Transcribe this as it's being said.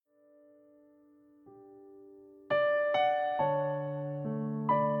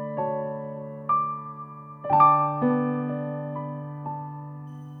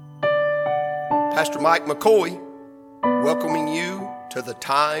Pastor Mike McCoy, welcoming you to the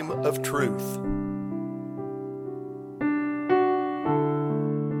Time of Truth.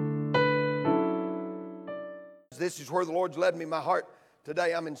 This is where the Lord's led me in my heart.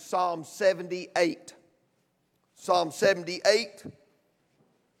 Today I'm in Psalm 78. Psalm 78.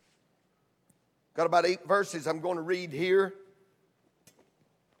 Got about 8 verses I'm going to read here.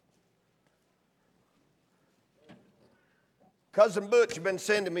 Cousin Butch has been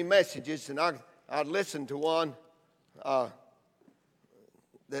sending me messages, and I listened to one that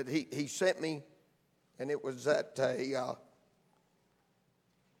he sent me, and it was at a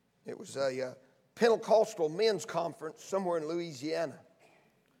Pentecostal men's conference somewhere in Louisiana.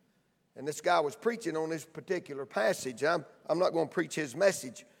 And this guy was preaching on this particular passage. I'm not going to preach his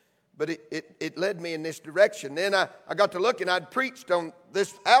message, but it led me in this direction. Then I got to looking. I'd preached on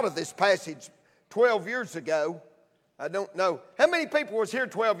this out of this passage 12 years ago. I don't know. How many people was here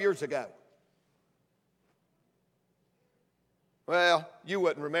 12 years ago? Well, you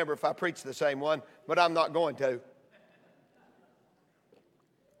wouldn't remember if I preached the same one, but I'm not going to.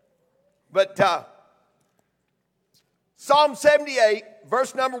 But Psalm 78,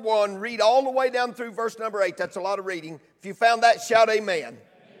 verse number 1, read all the way down through verse number 8. That's a lot of reading. If you found that, shout amen. Amen.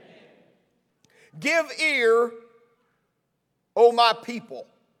 Give ear, O my people,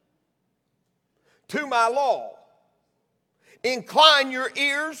 to my law. Incline your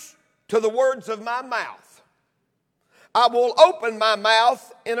ears to the words of my mouth. I will open my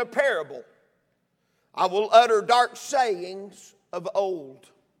mouth in a parable. I will utter dark sayings of old,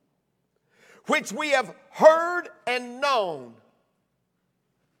 which we have heard and known,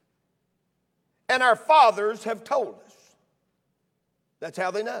 and our fathers have told us. That's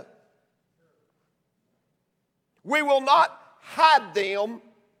how they know. We will not hide them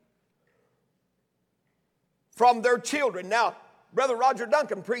from their children. Now, Brother Roger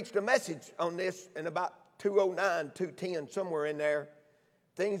Duncan preached a message on this in about 209, 210, somewhere in there.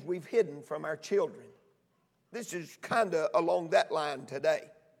 Things we've hidden from our children. This is kind of along that line today.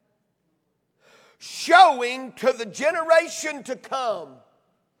 Showing to the generation to come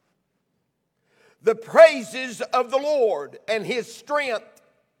the praises of the Lord and His strength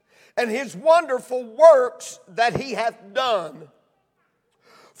and His wonderful works that He hath done.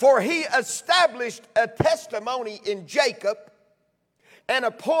 For He established a testimony in Jacob and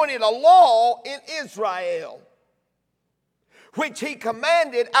appointed a law in Israel, which He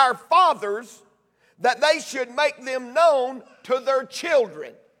commanded our fathers that they should make them known to their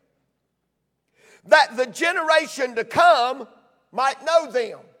children, that the generation to come might know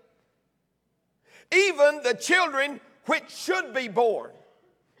them, even the children which should be born,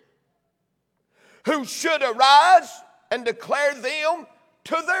 who should arise and declare them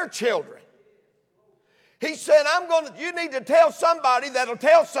to their children. He said, you need to tell somebody that'll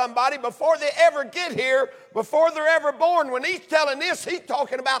tell somebody before they ever get here, before they're ever born. When He's telling this, He's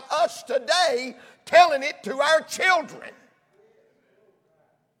talking about us today, telling it to our children.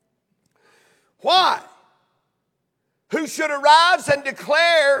 Why? Who should arise and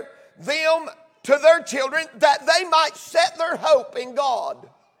declare them to their children, that they might set their hope in God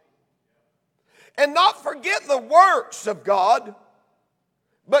and not forget the works of God,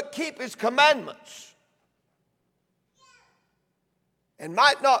 but keep His commandments, and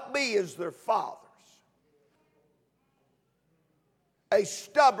might not be as their fathers, a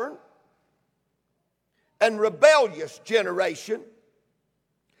stubborn and rebellious generation,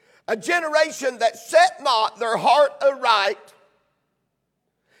 a generation that set not their heart aright,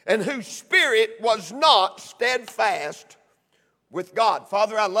 and whose spirit was not steadfast with God.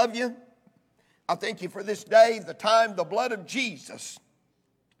 Father, I love You. I thank You for this day, the time, the blood of Jesus.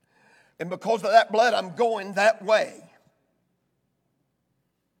 And because of that blood, I'm going that way.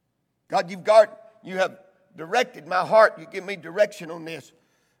 God, You have directed my heart. You give me direction on this.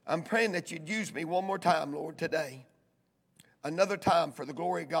 I'm praying that You'd use me one more time, Lord, today. Another time for the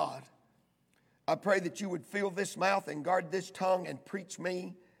glory of God. I pray that You would fill this mouth and guard this tongue and preach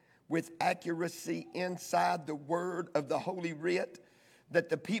me with accuracy inside the word of the Holy Writ, that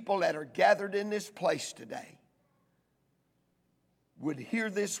the people that are gathered in this place today would hear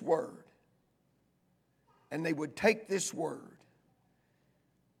this word, and they would take this word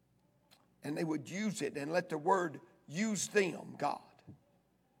and they would use it, and let the word use them, God.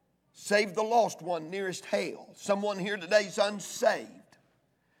 Save the lost one nearest hell. Someone here today is unsaved.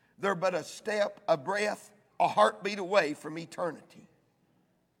 They're but a step, a breath, a heartbeat away from eternity.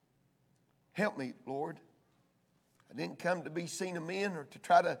 Help me, Lord. I didn't come to be seen of men or to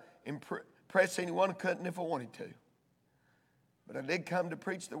try to impress anyone. I couldn't if I wanted to. But I did come to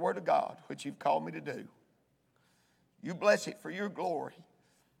preach the word of God, which You've called me to do. You bless it for Your glory.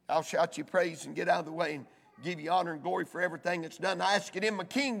 I'll shout you praise and get out of the way and give you honor and glory for everything that's done. I ask it in my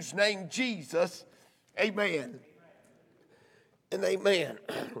King's name, Jesus. Amen. And amen.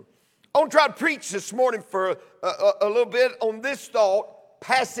 I want to try to preach this morning for a little bit on this thought.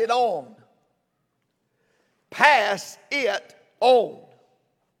 Pass it on. Pass it on.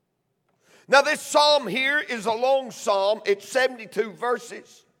 Now this psalm here is a long psalm. It's 72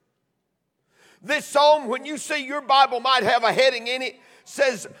 verses. This psalm, when you see your Bible might have a heading in it,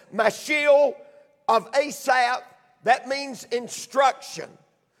 says Mashil of Asaph. That means instruction.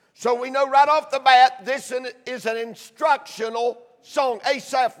 So we know right off the bat this is an instructional song.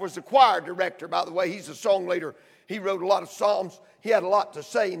 Asaph was the choir director, by the way. He's a song leader. He wrote a lot of psalms. He had a lot to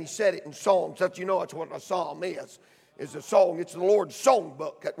say, and he said it in songs. That you know that's what a psalm is a song. It's the Lord's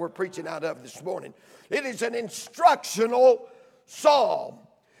songbook that we're preaching out of this morning. It is an instructional psalm.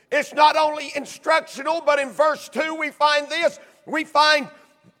 It's not only instructional, but in verse 2 we find this. We find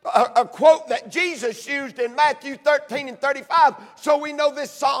a quote that Jesus used in Matthew 13 and 35. So we know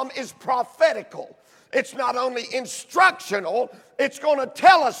this psalm is prophetical. It's not only instructional, it's going to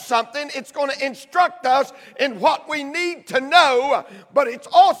tell us something. It's going to instruct us in what we need to know, but it's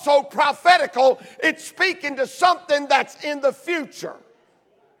also prophetical. It's speaking to something that's in the future.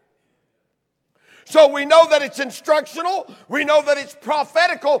 So we know that it's instructional, we know that it's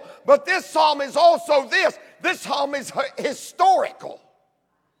prophetical, but this psalm is also this. This psalm is historical.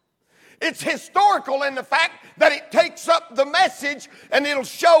 It's historical in the fact that it takes up the message, and it'll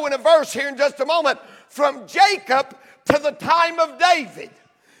show in a verse here in just a moment, from Jacob to the time of David.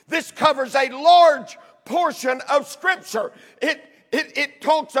 This covers a large portion of Scripture. It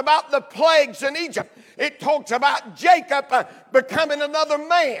talks about the plagues in Egypt. It talks about Jacob becoming another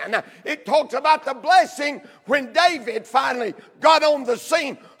man. It talks about the blessing when David finally got on the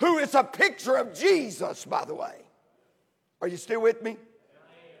scene, who is a picture of Jesus, by the way. Are you still with me?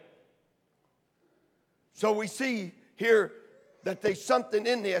 So we see here that there's something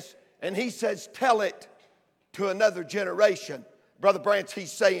in this, and he says, tell it to another generation. Brother Branch,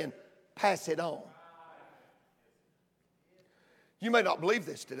 he's saying, pass it on. You may not believe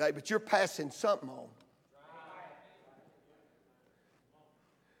this today, but you're passing something on.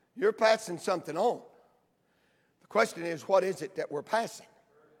 You're passing something on. The question is, what is it that we're passing?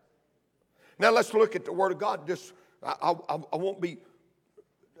 Now let's look at the Word of God. I won't be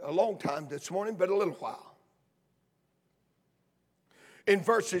a long time this morning, but a little while. In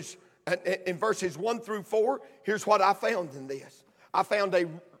verses 1 through 4, here's what I found in this. I found a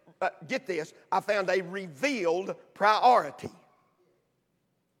revealed priority.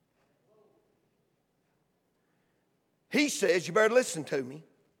 He says, you better listen to me.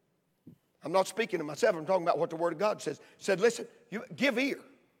 I'm not speaking to myself. I'm talking about what the Word of God says. He said, listen, you give ear.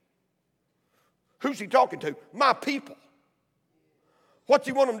 Who's he talking to? My people. What's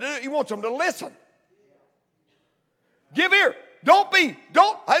he want them to do? He wants them to listen. Give ear. Hey,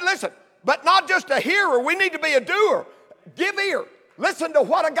 listen, but not just a hearer. We need to be a doer. Give ear. Listen to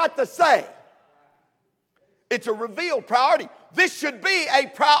what I got to say. It's a revealed priority. This should be a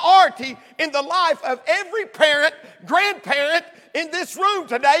priority in the life of every parent, grandparent in this room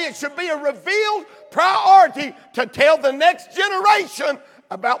today. It should be a revealed priority to tell the next generation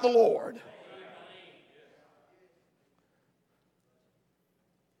about the Lord.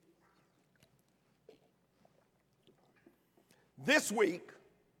 This week,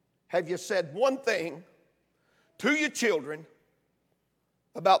 have you said one thing to your children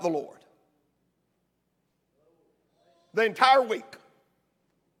about the Lord? The entire week.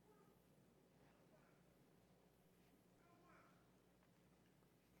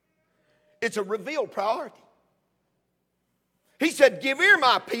 It's a revealed priority. He said, give ear,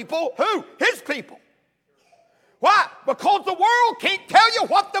 my people. Who? His people. Why? Because the world can't tell you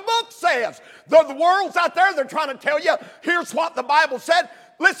what the book says. The world's out there, they're trying to tell you, here's what the Bible said.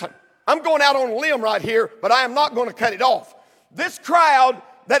 Listen, I'm going out on a limb right here, but I am not going to cut it off. This crowd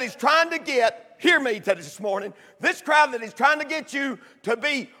that is trying to hear me this morning, this crowd that is trying to get you to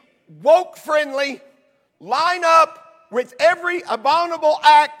be woke friendly, line up with every abominable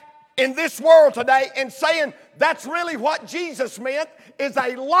act in this world today and saying that's really what Jesus meant is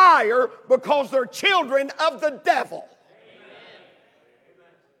a liar because they're children of the devil. Amen.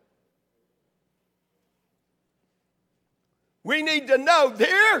 We need to know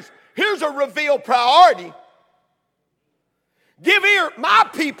here's a revealed priority. Give ear, my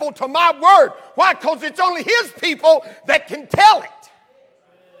people, to my word. Why? Because it's only his people that can tell it.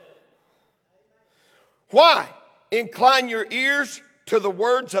 Why? Incline your ears to the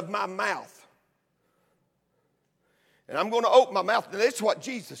words of my mouth. And I'm going to open my mouth. Now, this is what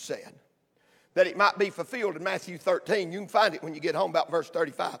Jesus said. that it might be fulfilled in Matthew 13. You can find it when you get home, about verse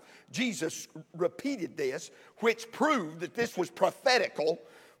 35. Jesus repeated this, which proved that this was prophetical.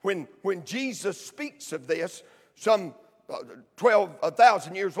 When Jesus speaks of this, some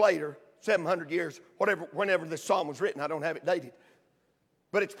 1,000 years later, 700 years, whenever this psalm was written, I don't have it dated.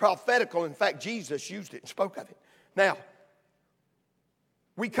 But it's prophetical. In fact, Jesus used it and spoke of it. Now,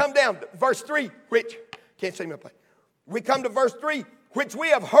 we come down to verse 3, which, can't see my place. We come to verse 3, which we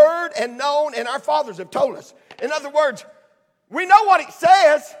have heard and known and our fathers have told us. In other words, we know what it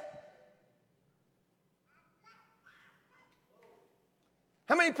says.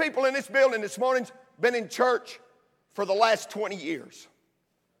 How many people in this building this morning been in church for the last 20 years?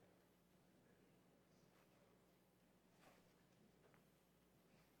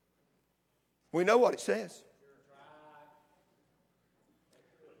 We know what it says.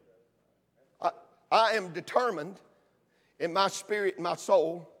 I am determined in my spirit, in my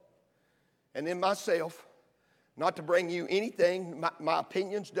soul, and in myself not to bring you anything. My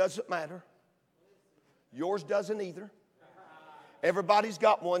opinions doesn't matter. Yours doesn't either. Everybody's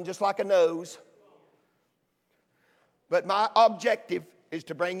got one, just like a nose. But my objective is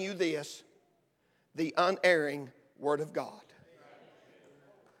to bring you this, the unerring Word of God.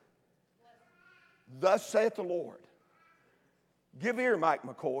 Thus saith the Lord. Give ear, Mike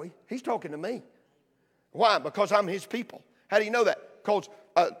McCoy. He's talking to me. Why? Because I'm His people. How do you know that? Because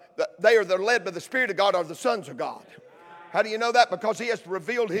they're led by the Spirit of God, are the sons of God. How do you know that? Because He has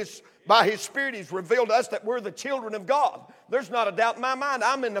revealed by His Spirit, He's revealed to us that we're the children of God. There's not a doubt in my mind.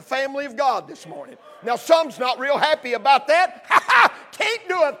 I'm in the family of God this morning. Now, some's not real happy about that. Can't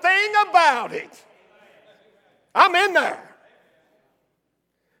do a thing about it. I'm in there.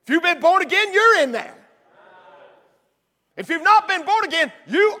 If you've been born again, you're in there. If you've not been born again,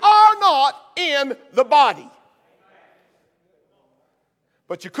 you are not in the body.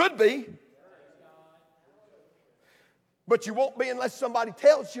 But you could be. But you won't be unless somebody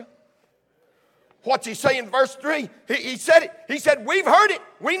tells you. What's he say in verse 3? He said it. He said, we've heard it.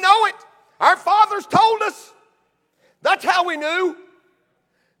 We know it. Our fathers told us. That's how we knew.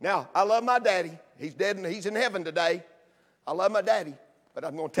 Now, I love my daddy. He's dead and he's in heaven today. I love my daddy. But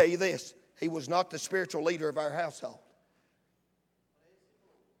I'm going to tell you this. He was not the spiritual leader of our household.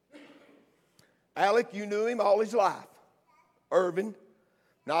 Alec, you knew him all his life. Irvin.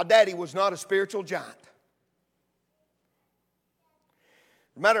 Now, Daddy was not a spiritual giant. As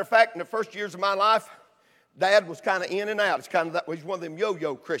a matter of fact, in the first years of my life, Dad was kind of in and out. It's kind of that. He's one of them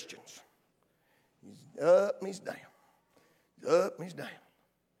yo-yo Christians. He's up and he's down. He's up and he's down.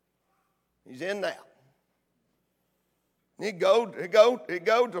 He's in and out. He'd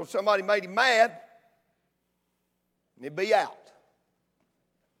go till somebody made him mad, and he'd be out.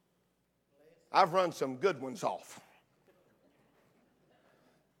 I've run some good ones off.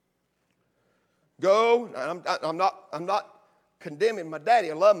 I'm not condemning my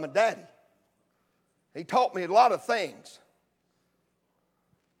daddy. I love my daddy. He taught me a lot of things.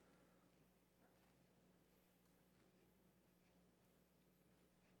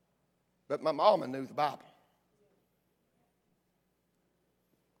 But my mama knew the Bible.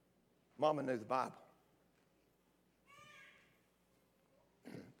 Mama knew the Bible.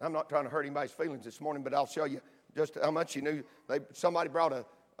 I'm not trying to hurt anybody's feelings this morning, but I'll show you just how much she knew. Somebody brought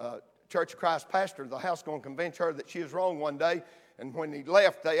a Church of Christ pastor to the house going to convince her that she was wrong one day. And when he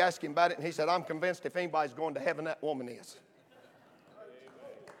left, they asked him about it, and he said, I'm convinced if anybody's going to heaven, that woman is.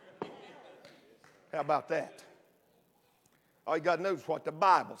 How about that? All you got to know is what the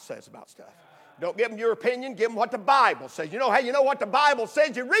Bible says about stuff. Don't give them your opinion, give them what the Bible says. You know how you know what the Bible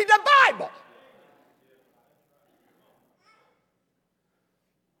says? You read the Bible.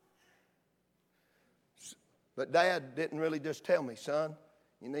 But Dad didn't really just tell me, son,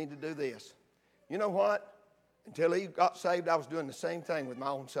 you need to do this. You know what? Until he got saved, I was doing the same thing with my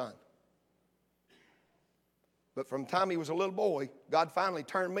own son. But from the time he was a little boy, God finally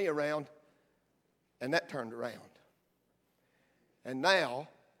turned me around, and that turned around. And now,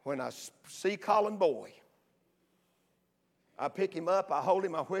 when I see Colin Boy, I pick him up, I hold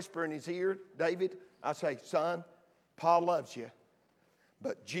him, I whisper in his ear, David, I say, son, Pa loves you,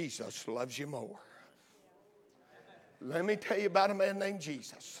 but Jesus loves you more. Let me tell you about a man named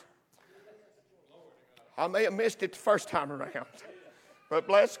Jesus. I may have missed it the first time around, but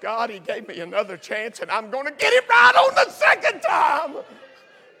bless God, He gave me another chance, and I'm going to get it right on the second time.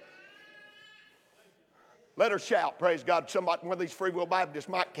 Let her shout, praise God. Somebody, one of these Free Will Baptists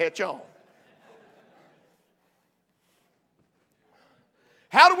might catch on.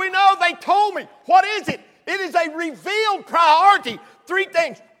 How do we know? They told me. What is it? It is a revealed priority. Three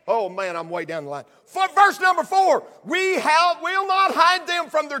things. Oh man, I'm way down the line. For verse number 4, will not hide them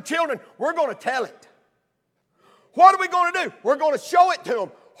from their children. We're going to tell it. What are we going to do? We're going to show it to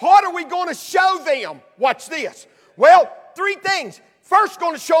them. What are we going to show them? Watch this. Well, 3 things. First,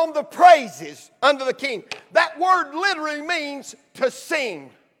 going to show them the praises unto the King. That word literally means to sing.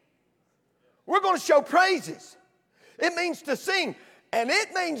 We're going to show praises. It means to sing. And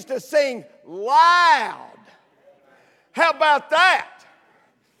it means to sing loud. How about that?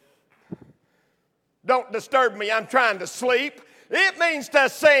 Don't disturb me, I'm trying to sleep. It means to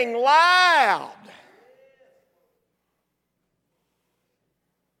sing loud.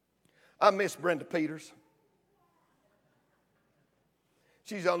 I miss Brenda Peters.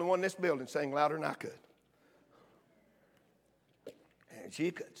 She's the only one in this building sang louder than I could. And she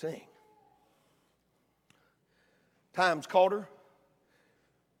could sing. Times called her.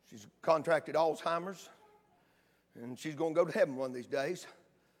 She's contracted Alzheimer's. And she's going to go to heaven one of these days.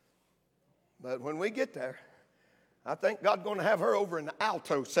 But when we get there, I think God's going to have her over in the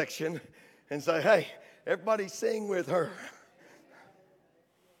alto section and say, hey, everybody sing with her.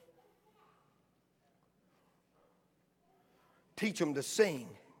 Teach them to sing.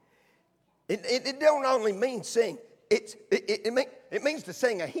 It don't only mean sing. It means to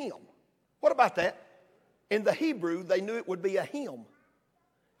sing a hymn. What about that? In the Hebrew, they knew it would be a hymn.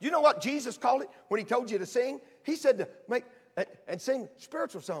 You know what Jesus called it when he told you to sing? He said to make and sing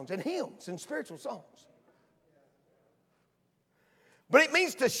spiritual songs and hymns and spiritual songs. But it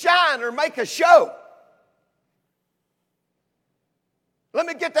means to shine or make a show. Let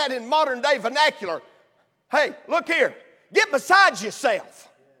me get that in modern day vernacular. Hey, look here. Get beside yourself.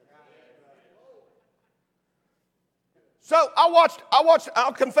 So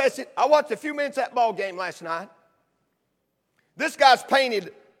I'll confess it, I watched a few minutes of that ball game last night. This guy's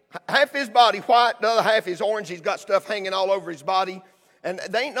painted half his body white, the other half is orange. He's got stuff hanging all over his body. And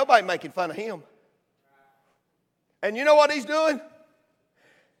there ain't nobody making fun of him. And you know what he's doing?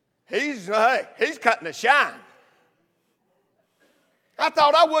 He's cutting a shine. I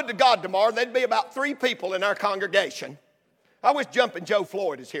thought I would to God tomorrow. There'd be about 3 people in our congregation. I wish Jumping Joe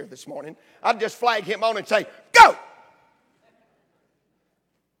Floyd is here this morning. I'd just flag him on and say, go!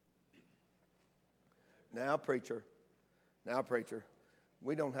 Now, preacher,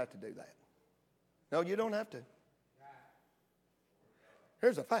 we don't have to do that. No, you don't have to.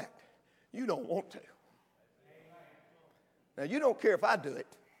 Here's a fact. You don't want to. Now, you don't care if I do it.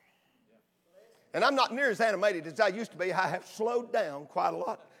 And I'm not near as animated as I used to be. I have slowed down quite a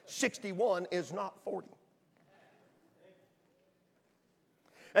lot. 61 is not 40.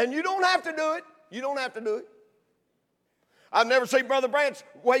 And you don't have to do it. You don't have to do it. I've never seen Brother Branch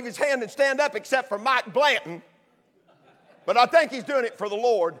wave his hand and stand up except for Mike Blanton. But I think he's doing it for the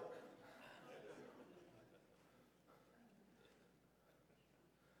Lord.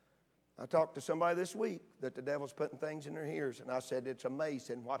 I talked to somebody this week that the devil's putting things in their ears, and I said it's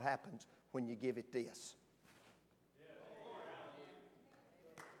amazing what happens when you give it this.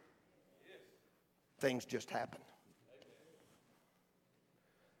 Things just happen.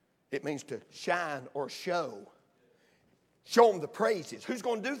 It means to shine or show. Show them the praises. Who's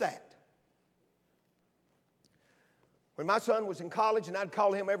going to do that? When my son was in college and I'd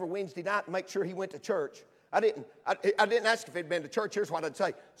call him every Wednesday night and make sure he went to church, I didn't ask if he'd been to church. Here's what I'd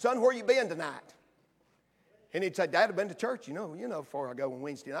say. Son, where you been tonight? And he'd say, Dad, I've been to church. You know, before I go on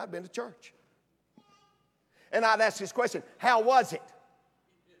Wednesday night, I've been to church. And I'd ask this question, how was it?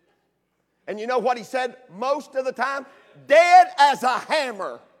 And you know what he said most of the time? Dead as a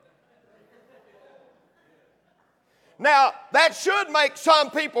hammer. Now, that should make some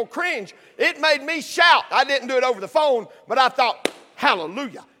people cringe. It made me shout. I didn't do it over the phone, but I thought,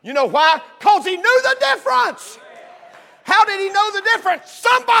 hallelujah. You know why? Because he knew the difference. How did he know the difference?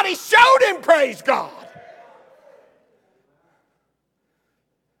 Somebody showed him, praise God.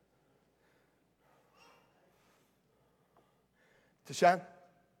 To shine.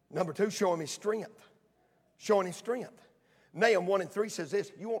 Number 2, showing his strength. Showing his strength. Nahum 1:3 says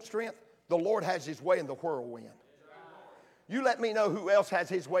this, you want strength? The Lord has his way in the whirlwind. You let me know who else has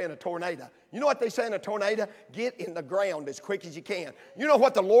his way in a tornado. You know what they say in a tornado? Get in the ground as quick as you can. You know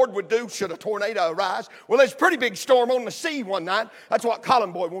what the Lord would do should a tornado arise? Well, there's a pretty big storm on the sea one night. That's what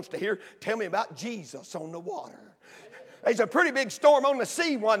Colin Boy wants to hear. Tell me about Jesus on the water. There's a pretty big storm on the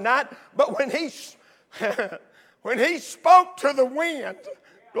sea one night, but when he spoke to the wind,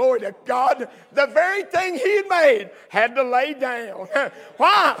 glory to God, the very thing he had made had to lay down.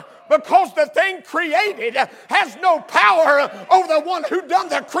 Why? Because the thing created has no power over the one who done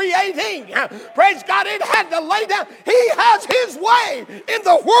the creating. Praise God, it had to lay down. He has his way in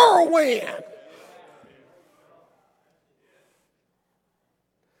the whirlwind.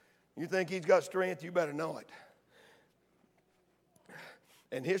 You think he's got strength? You better know it.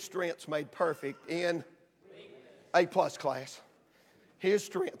 And his strength's made perfect in A+ class. His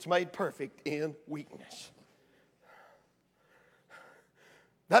strength's made perfect in weakness.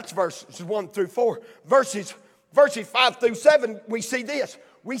 That's verses 1 through 4. Verses 5 through 7, we see this.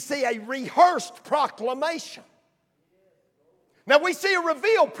 We see a rehearsed proclamation. Now we see a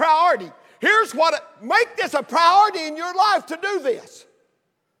revealed priority. Here's make this a priority in your life to do this.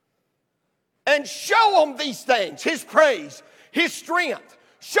 And show them these things, his praise, his strength.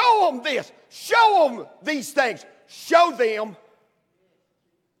 Show them this. Show them these things. Show them.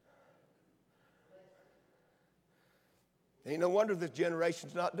 Ain't no wonder this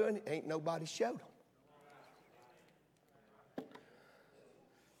generation's not doing it. Ain't nobody showed them.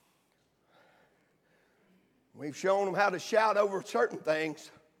 We've shown them how to shout over certain things.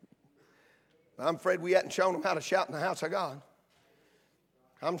 I'm afraid we hadn't shown them how to shout in the house of God.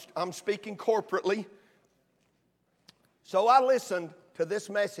 I'm speaking corporately. So I listened to this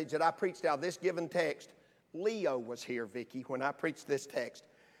message that I preached out, this given text. Leo was here, Vicki, when I preached this text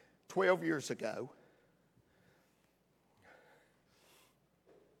 12 years ago.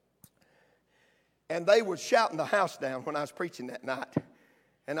 And they were shouting the house down when I was preaching that night.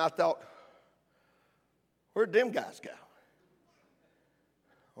 And I thought, where'd them guys go?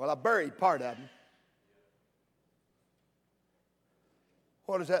 Well, I buried part of them.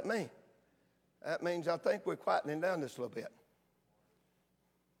 What does that mean? That means I think we're quietening down this a little bit.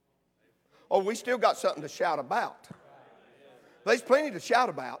 Oh, we still got something to shout about. There's plenty to shout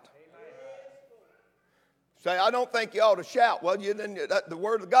about. Say, I don't think you ought to shout. Well, the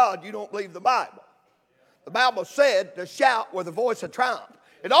Word of God, you don't believe the Bible. The Bible said to shout with a voice of triumph.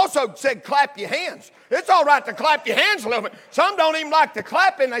 It also said clap your hands. It's all right to clap your hands a little bit. Some don't even like to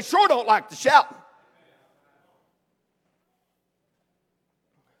clap, and they sure don't like to shout.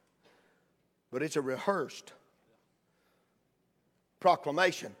 But it's a rehearsed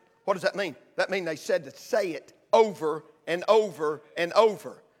proclamation. What does that mean? That means they said to say it over and over and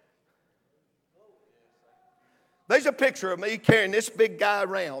over. There's a picture of me carrying this big guy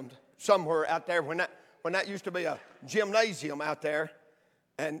around somewhere out there when that used to be a gymnasium out there.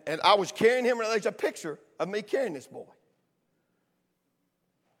 And I was carrying him, and there's a picture of me carrying this boy.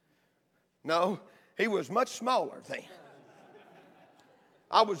 No, he was much smaller then.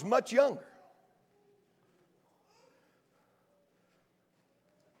 I was much younger.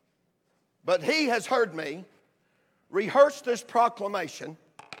 But he has heard me rehearse this proclamation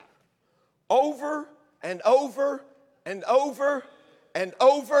over and over and over and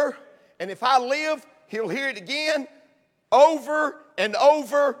over. And if I live, he'll hear it again over and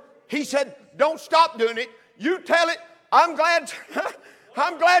over. He said, don't stop doing it. You tell it. I'm glad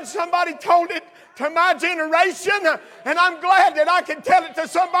somebody told it to my generation, and I'm glad that I can tell it to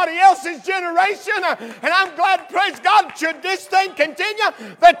somebody else's generation, and I'm glad, praise God, should this thing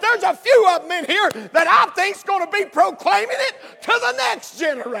continue, that there's a few of them in here that I think's going to be proclaiming it to the next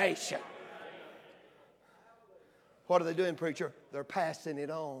generation. What are they doing, preacher? They're passing it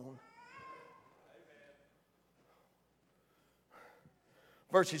on.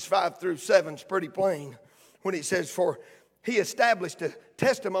 Verses 5 through 7 is pretty plain when it says, for he established a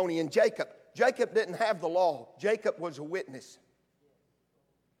testimony in Jacob. Jacob didn't have the law. Jacob was a witness.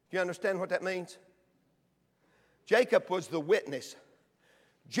 Do you understand what that means? Jacob was the witness.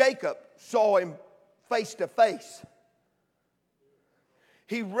 Jacob saw him face to face.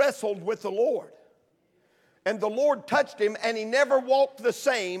 He wrestled with the Lord. And the Lord touched him, and he never walked the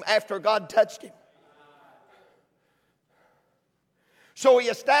same after God touched him. So he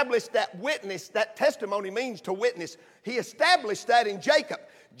established that witness. That testimony means to witness. He established that in Jacob.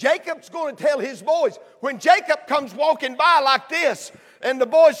 Jacob's going to tell his boys. When Jacob comes walking by like this, and the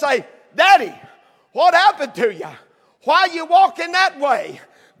boys say, Daddy, what happened to you? Why are you walking that way?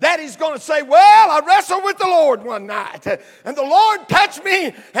 Daddy's going to say, well, I wrestled with the Lord one night, and the Lord touched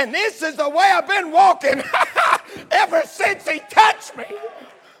me, and this is the way I've been walking ever since he touched me.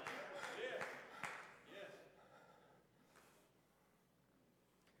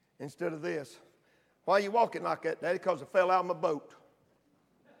 Instead of this, why are you walking like that, Daddy? Because I fell out of my boat.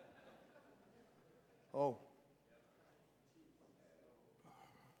 Oh.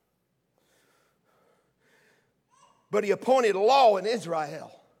 But he appointed a law in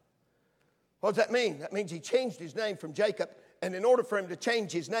Israel. What does that mean? That means he changed his name from Jacob. And in order for him to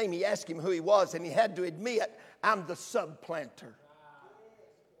change his name, he asked him who he was. And he had to admit, I'm the subplanter.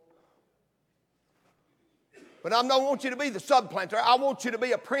 But I don't want you to be the subplanter. I want you to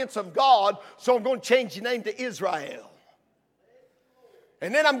be a prince of God. So I'm going to change your name to Israel.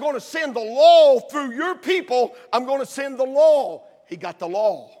 And then I'm going to send the law through your people. I'm going to send the law. He got the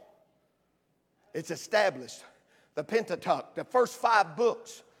law. It's established. The Pentateuch, the first 5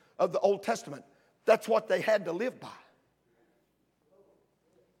 books of the Old Testament, that's what they had to live by.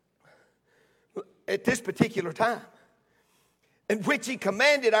 At this particular time, in which he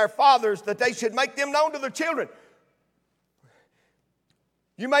commanded our fathers that they should make them known to their children.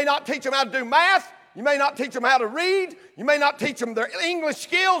 You may not teach them how to do math. You may not teach them how to read. You may not teach them their English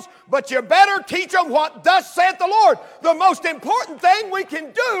skills, but you better teach them what thus saith the Lord. The most important thing we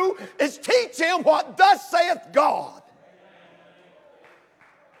can do is teach them what thus saith God.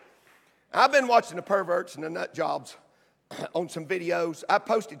 I've been watching the perverts and the nut jobs on some videos. I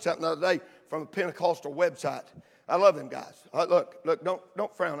posted something the other day from a Pentecostal website. I love them guys. Look,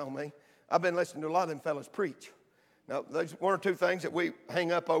 don't frown on me. I've been listening to a lot of them fellas preach. Now, there's 1 or 2 things that we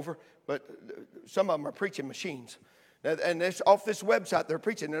hang up over, but some of them are preaching machines. And it's off this website they're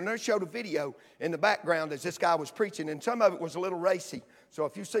preaching. And they showed a video in the background as this guy was preaching, and some of it was a little racy. So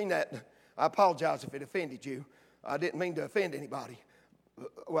if you've seen that, I apologize if it offended you. I didn't mean to offend anybody.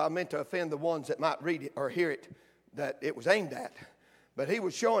 Well, I meant to offend the ones that might read it or hear it that it was aimed at. But he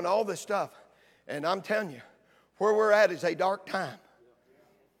was showing all this stuff. And I'm telling you, where we're at is a dark time.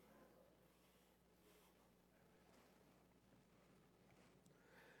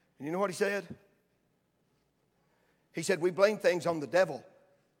 And you know what he said? He said, we blame things on the devil.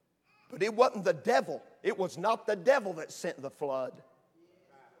 But it wasn't the devil. It was not the devil that sent the flood.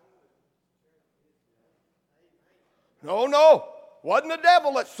 No. Wasn't the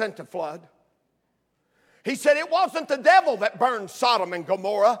devil that sent the flood. He said it wasn't the devil that burned Sodom and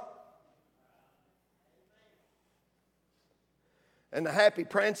Gomorrah. And the happy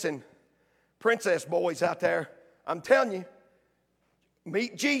prince and princess boys out there, I'm telling you,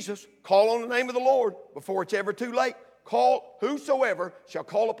 meet Jesus, call on the name of the Lord before it's ever too late. Call, whosoever shall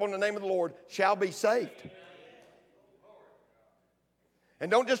call upon the name of the Lord shall be saved. And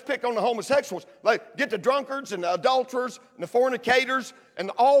don't just pick on the homosexuals. Like, get the drunkards and the adulterers and the fornicators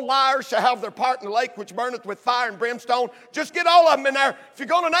and all liars shall have their part in the lake which burneth with fire and brimstone. Just get all of them in there. If you're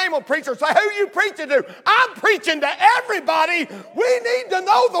going to name a preacher, say, who you preaching to? I'm preaching to everybody. We need to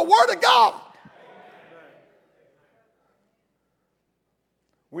know the Word of God.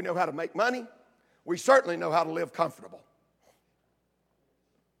 We know how to make money. We certainly know how to live comfortable.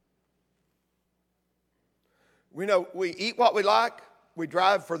 We know we eat what we like. We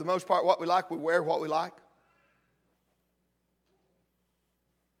drive, for the most part, what we like. We wear what we like.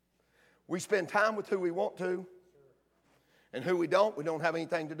 We spend time with who we want to. And who we don't have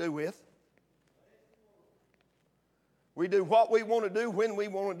anything to do with. We do what we want to do, when we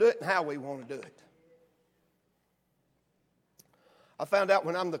want to do it, and how we want to do it. I found out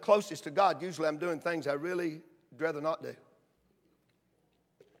when I'm the closest to God, usually I'm doing things I really would rather not do.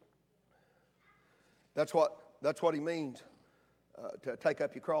 That's what he means. To take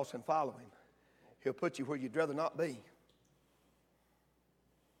up your cross and follow him. He'll put you where you'd rather not be.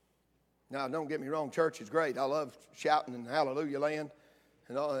 Now, don't get me wrong, church is great. I love shouting in hallelujah land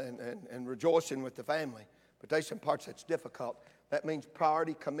and rejoicing with the family. But there's some parts that's difficult. That means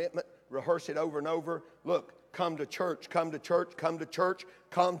priority, commitment, rehearse it over and over. Look, come to church, come to church, come to church,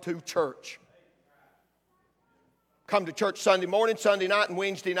 come to church. Come to church Sunday morning, Sunday night, and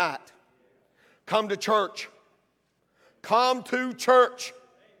Wednesday night. Come to church. Come to church.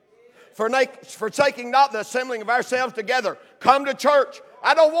 Forsaking not the assembling of ourselves together. Come to church.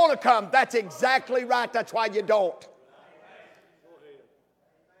 I don't want to come. That's exactly right. That's why you don't.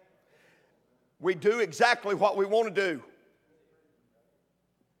 We do exactly what we want to do.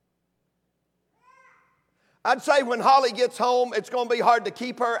 I'd say when Holly gets home, it's going to be hard to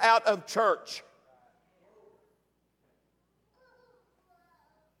keep her out of church.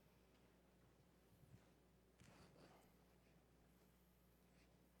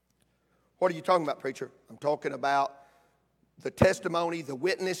 What are you talking about, preacher? I'm talking about the testimony, the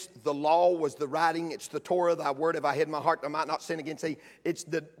witness. The law was the writing. It's the Torah. Thy word have I hid in my heart that I might not sin against thee. It's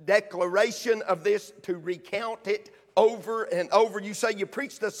the declaration of this to recount it over and over. You say you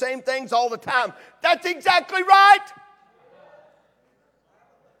preach the same things all the time. That's exactly right.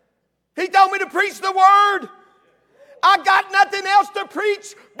 He told me to preach the word. I got nothing else to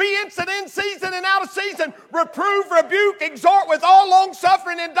preach. Be instant in season and out of season. Reprove, rebuke, exhort with all long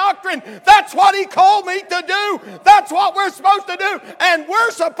suffering and doctrine. That's what he called me to do. That's what we're supposed to do. And we're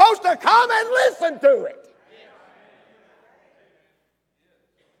supposed to come and listen to it.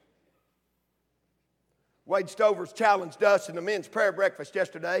 Wade Stover's challenged us in the men's prayer breakfast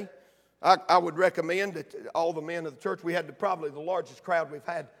yesterday. I would recommend that all the men of the church, we had probably the largest crowd we've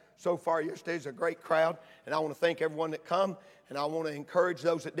had so far yesterday. Is a great crowd, and I want to thank everyone that come, and I want to encourage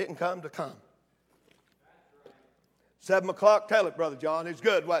those that didn't come to come. 7 o'clock, tell it, Brother John. It was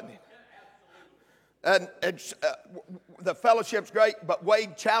good, wasn't it? And the fellowship's great, but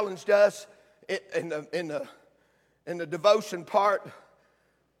Wade challenged us in the devotion part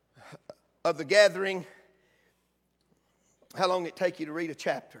of the gathering. How long it take you to read a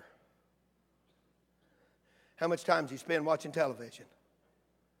chapter? How much time do you spend watching television?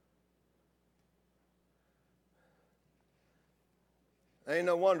 Ain't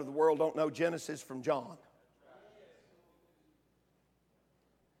no wonder the world don't know Genesis from John.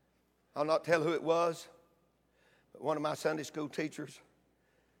 I'll not tell who it was, but one of my Sunday school teachers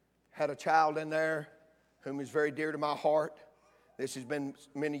had a child in there whom is very dear to my heart. This has been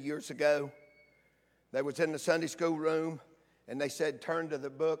many years ago. They was in the Sunday school room, and they said, turn to the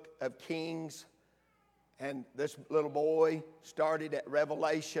book of Kings. And this little boy started at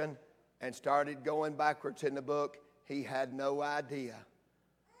Revelation and started going backwards in the book. He had no idea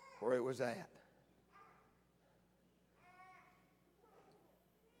where it was at.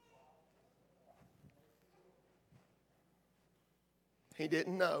 He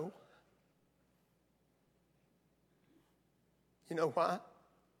didn't know. You know why?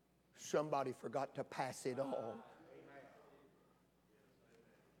 Somebody forgot to pass it on.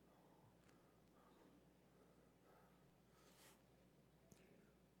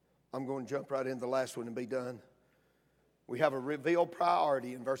 I'm going to jump right into the last one and be done. We have a revealed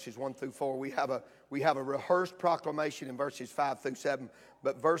priority in verses 1 through 4. We have a rehearsed proclamation in verses 5 through 7.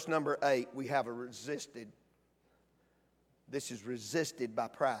 But verse number 8, we have a resisted. This is resisted by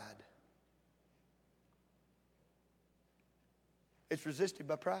pride. It's resisted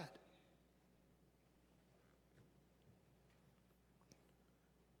by pride.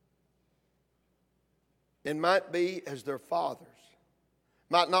 It might be as their fathers.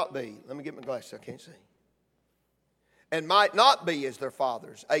 Might not be. Let me get my glasses. I can't see. And might not be as their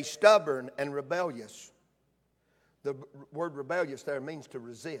fathers, a stubborn and rebellious. The word rebellious there means to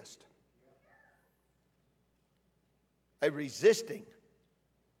resist. A resisting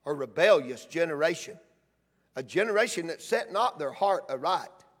or rebellious generation. A generation that set not their heart aright,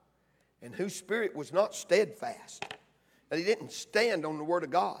 and whose spirit was not steadfast. That he didn't stand on the word of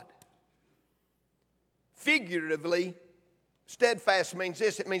God. Figuratively, steadfast means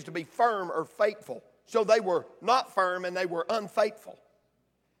this. It means to be firm or faithful. So they were not firm and they were unfaithful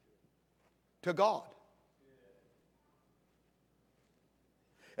to God.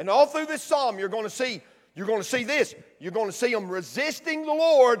 And all through this psalm, you're going to see this. You're going to see them resisting the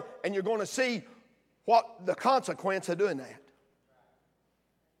Lord, and you're going to see what the consequence of doing that.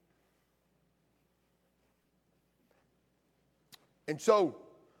 And so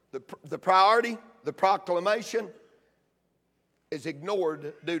the priority, the proclamation, is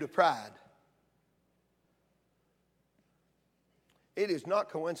ignored due to pride. It is not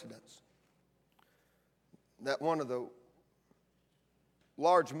coincidence that one of the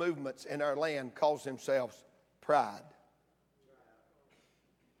large movements in our land calls themselves pride.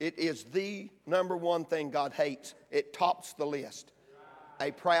 It is the number one thing God hates. It tops the list.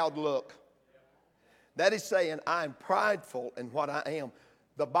 A proud look. That is saying, I am prideful in what I am.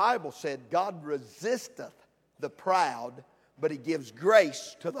 The Bible said God resisteth the proud, but he gives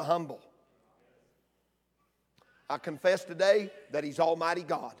grace to the humble. I confess today that he's Almighty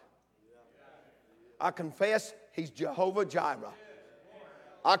God. I confess he's Jehovah Jireh.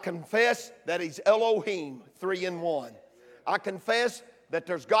 I confess that he's Elohim, 3 in 1. I confess that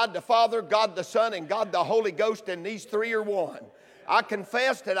there's God the Father, God the Son, and God the Holy Ghost, and these three are one. I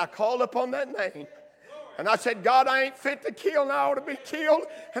confess that I called upon that name. And I said, God, I ain't fit to kill, and I ought to be killed,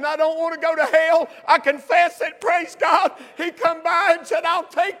 and I don't want to go to hell. I confess that, praise God, he come by and said, I'll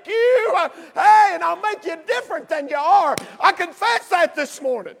take you, and I'll make you different than you are. I confess that this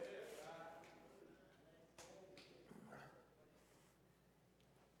morning.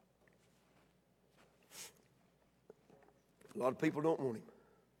 A lot of people don't want him.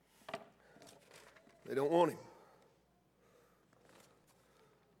 They don't want him.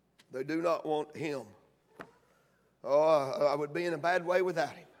 They do not want him. Oh, I would be in a bad way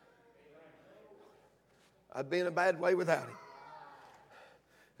without him. I'd be in a bad way without him.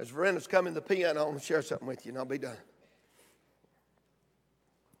 As Verena's coming to the piano, I want to share something with you, and I'll be done.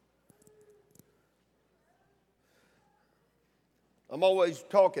 I'm always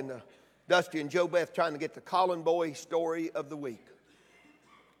talking to Dusty and Joe Beth, trying to get the Colin Boy story of the week.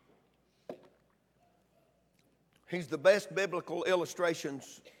 He's the best biblical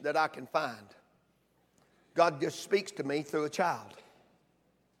illustrations that I can find. God just speaks to me through a child.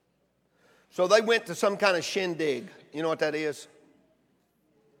 So they went to some kind of shindig. You know what that is?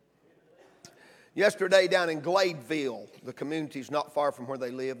 Yesterday down in Gladeville, the community's not far from where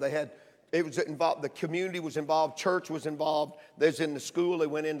they live, they had It was involved, the community was involved, church was involved. There's in the school, they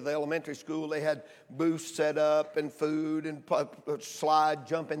went into the elementary school, they had booths set up and food and slide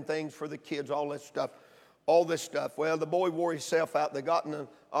jumping things for the kids, all this stuff. All this stuff. Well, the boy wore himself out. They got in the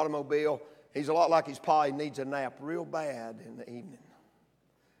automobile. He's a lot like his pa. He needs a nap real bad in the evening.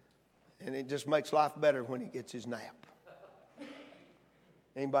 And it just makes life better when he gets his nap.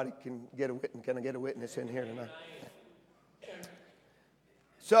 Anybody can I get a witness in here tonight?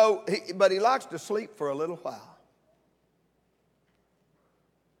 So, but he likes to sleep for a little while.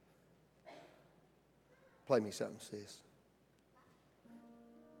 Play me something, sis.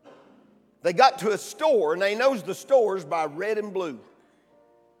 They got to a store, and they knows the stores by red and blue.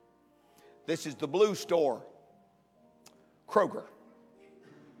 This is the blue store, Kroger.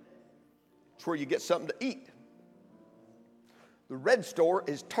 It's where you get something to eat. The red store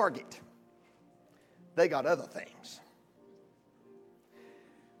is Target. They got other things.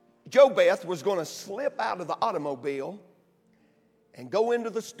 Joe Beth was going to slip out of the automobile and go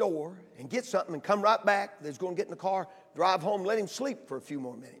into the store and get something and come right back. They're going to get in the car, drive home, let him sleep for a few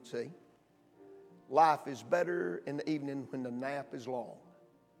more minutes, see? Life is better in the evening when the nap is long.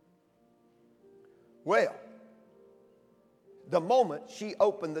 Well, the moment she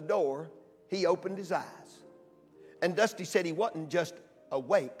opened the door, he opened his eyes. And Dusty said he wasn't just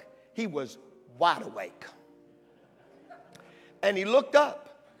awake, he was wide awake. And he looked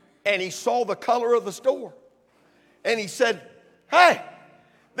up and he saw the color of the store. And he said, "Hey,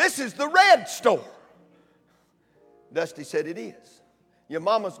 this is the red store." Dusty said, "It is. Your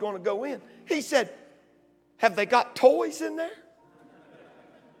mama's going to go in." He said, "Have they got toys in there?"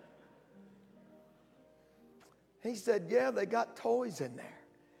 He said, "Yeah, they got toys in there."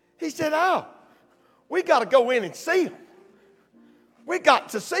 He said, "Oh, we got to go in and see them. We got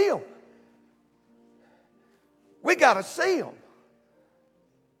to see them. We got to see them.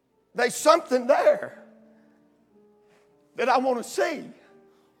 There's something there that I want to see."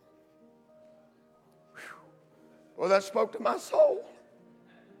 Whew. Well, that spoke to my soul.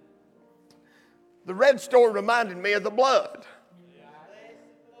 The red store reminded me of the blood.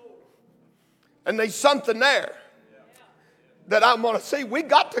 And there's something there that I want to see. We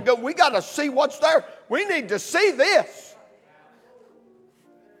got to go. We got to see what's there. We need to see this.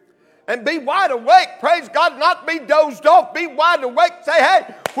 And be wide awake. Praise God. Not be dozed off. Be wide awake. Say,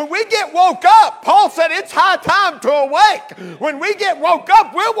 hey, when we get woke up, Paul said it's high time to awake. When we get woke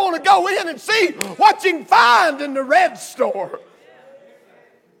up, we'll want to go in and see what you can find in the red store.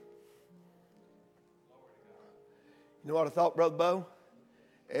 You know what I thought, Brother Bo?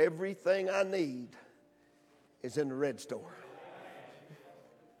 Everything I need is in the red store.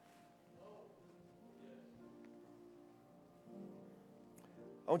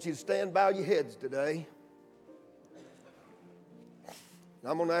 I want you to stand, bow your heads today.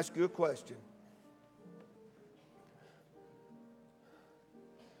 And I'm going to ask you a question.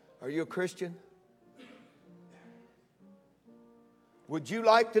 Are you a Christian? Would you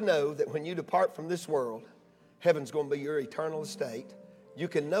like to know that when you depart from this world, heaven's going to be your eternal estate? You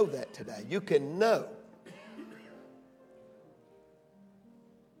can know that today. You can know.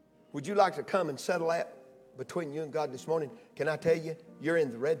 Would you like to come and settle that between you and God this morning? Can I tell you, you're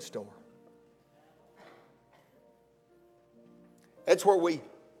in the red store. That's where we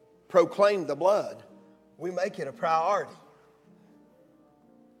proclaim the blood. We make it a priority.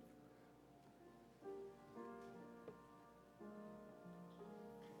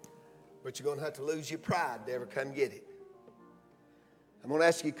 But you're going to have to lose your pride to ever come get it. I'm going to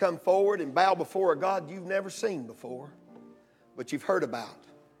ask you to come forward and bow before a God you've never seen before, but you've heard about.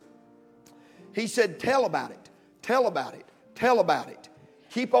 He said, tell about it, tell about it, tell about it.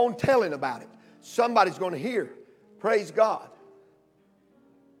 Keep on telling about it. Somebody's going to hear. Praise God.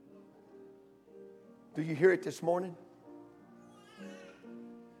 Do you hear it this morning?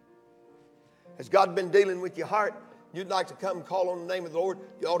 Has God been dealing with your heart? You'd like to come and call on the name of the Lord?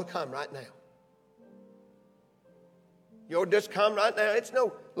 You ought to come right now. You ought to just come right now.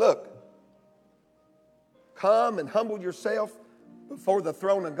 Look. Come and humble yourself before the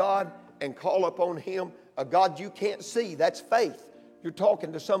throne of God and call upon Him, a God you can't see. That's faith. You're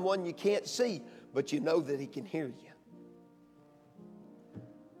talking to someone you can't see, but you know that He can hear you.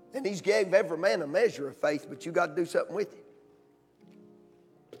 And He's gave every man a measure of faith, but you got to do something with it.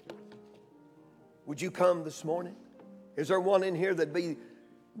 Would you come this morning? Is there one in here that'd be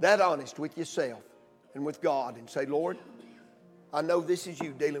that honest with yourself and with God and say, Lord, I know this is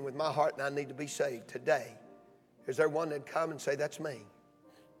you dealing with my heart and I need to be saved today. Is there one that'd come and say, that's me?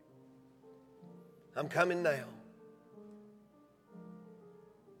 I'm coming now.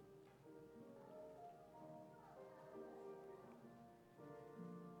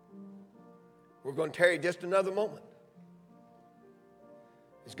 We're going to tarry just another moment.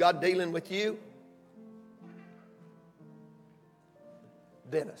 Is God dealing with you?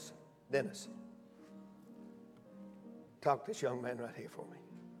 Dennis. Talk to this young man right here for me.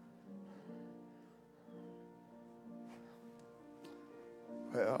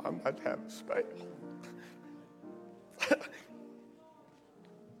 Well, I'm about to have a spell.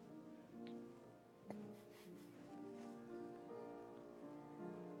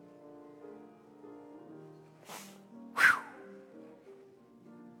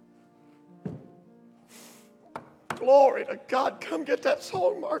 Glory to God. Come get that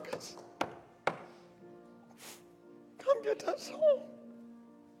song, Marcus. Come get that song.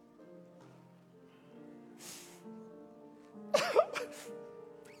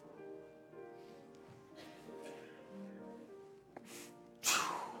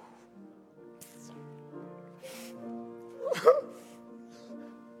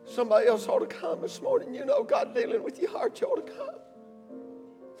 Somebody else ought to come this morning. You know God dealing with your heart. You ought to come.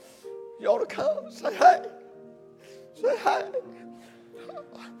 You ought to come. Say, hey. Say, hey.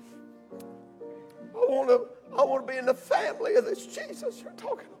 I want to be in the family of this Jesus you're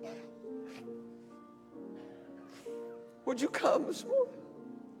talking about. Would you come this morning?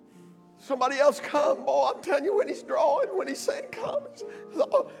 Somebody else come. Boy, I'm telling you, when he's drawing, when he's saying come.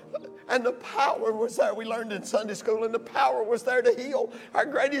 And the power was there. We learned in Sunday school, and the power was there to heal. Our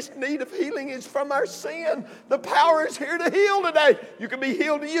greatest need of healing is from our sin. The power is here to heal today. You can be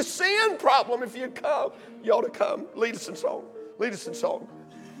healed of your sin problem if you come. You ought to come. Lead us in song. Lead us in song.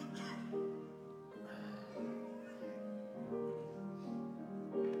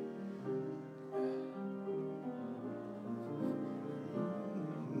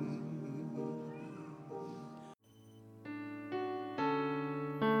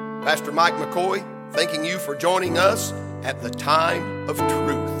 Pastor Mike McCoy, thanking you for joining us at the Time of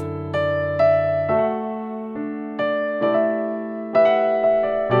Truth.